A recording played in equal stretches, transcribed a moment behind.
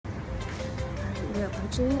We're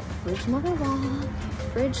approaching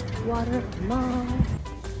Bridgewater Mall,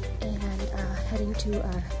 and heading to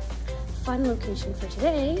our fun location for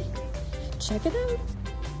today. Check it out.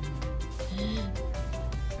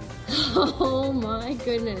 Oh my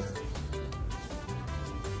goodness.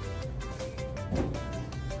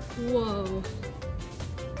 Whoa.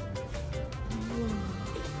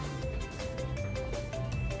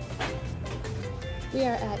 We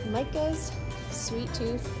are at Mikka's Sweet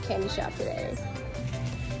Tooth Candy Shop today.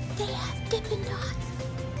 They have Dippin' Dots.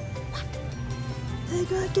 What? They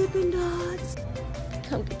got Dippin' Dots.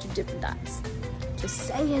 Come get your Dippin' Dots. Just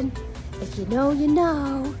saying, if you know, you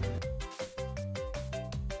know.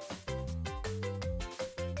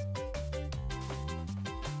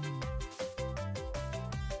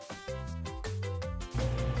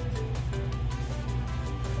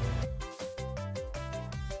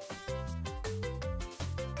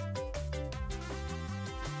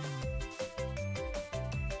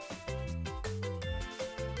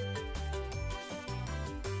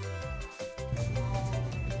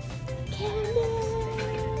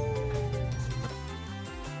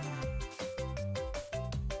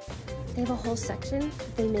 They have a whole section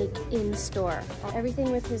they make in store.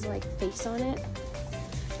 Everything with his like face on it,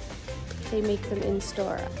 they make them in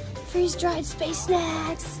store. Freeze-dried space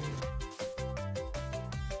snacks.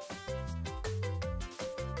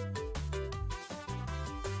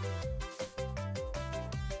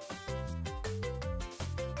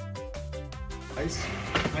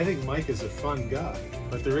 I think Mike is a fun guy,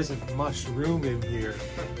 but there isn't much room in here.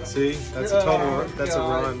 See, that's a total. That's a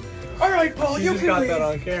Ron. All right, Paul, you can got leave. that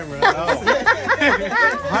on camera.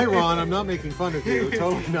 Hi, Ron. I'm not making fun of you.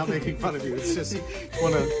 Totally not making fun of you. It's just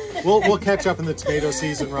we'll catch up in the tomato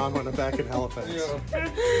season, Ron, when I'm back in Halifax.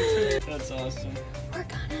 Yeah. That's awesome. We're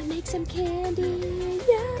gonna make some candy.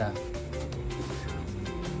 Yeah.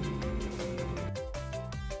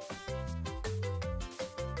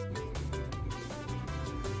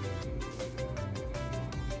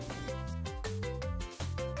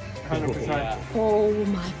 Oh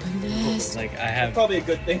my goodness. Like I have probably a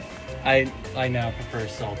good thing. I now prefer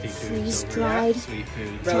salty foods over Freeze-dried sweet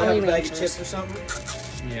foods. Rather have a bag of chips or something.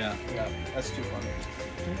 Yeah. Yeah, that's too funny.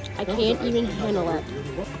 I can't even handle it.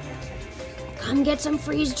 Come get some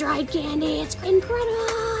freeze-dried candy. It's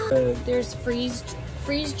incredible. There's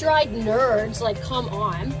freeze-dried nerds. Like, come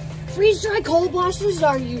on. Freeze-dried cold blasters?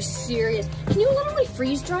 Are you serious? Can you literally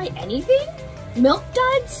freeze-dry anything? Milk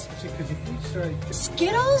duds?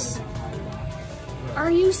 Skittles? Are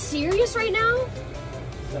you serious right now?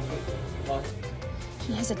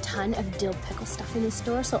 He has a ton of dill pickle stuff in his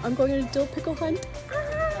store, so I'm going on a dill pickle hunt.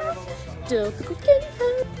 Ah, dill pickle candy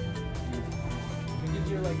hunt.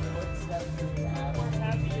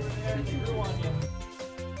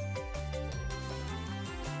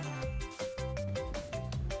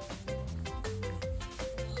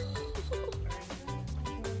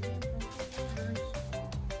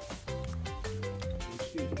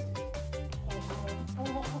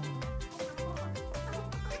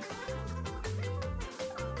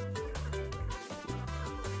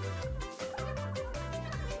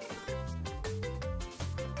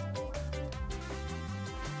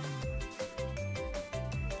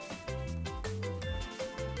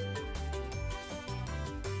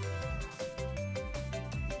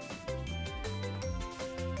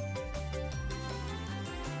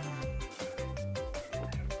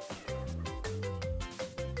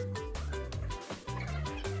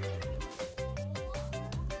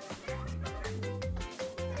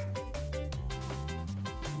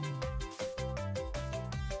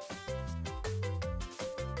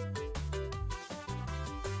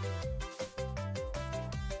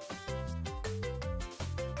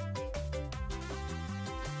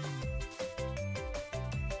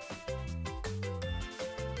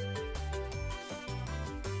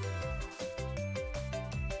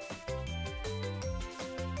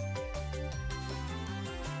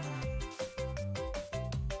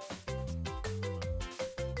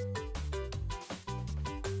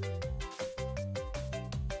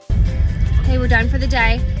 Okay, we're done for the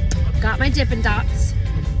day. Got my Dippin' Dots.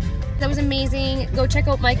 That was amazing. Go check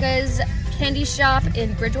out Mikka's candy shop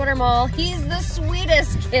in Bridgewater Mall. He's the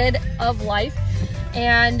sweetest kid of life,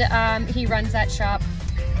 and he runs that shop.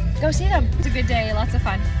 Go see them. It's a good day, lots of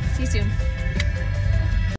fun. See you soon.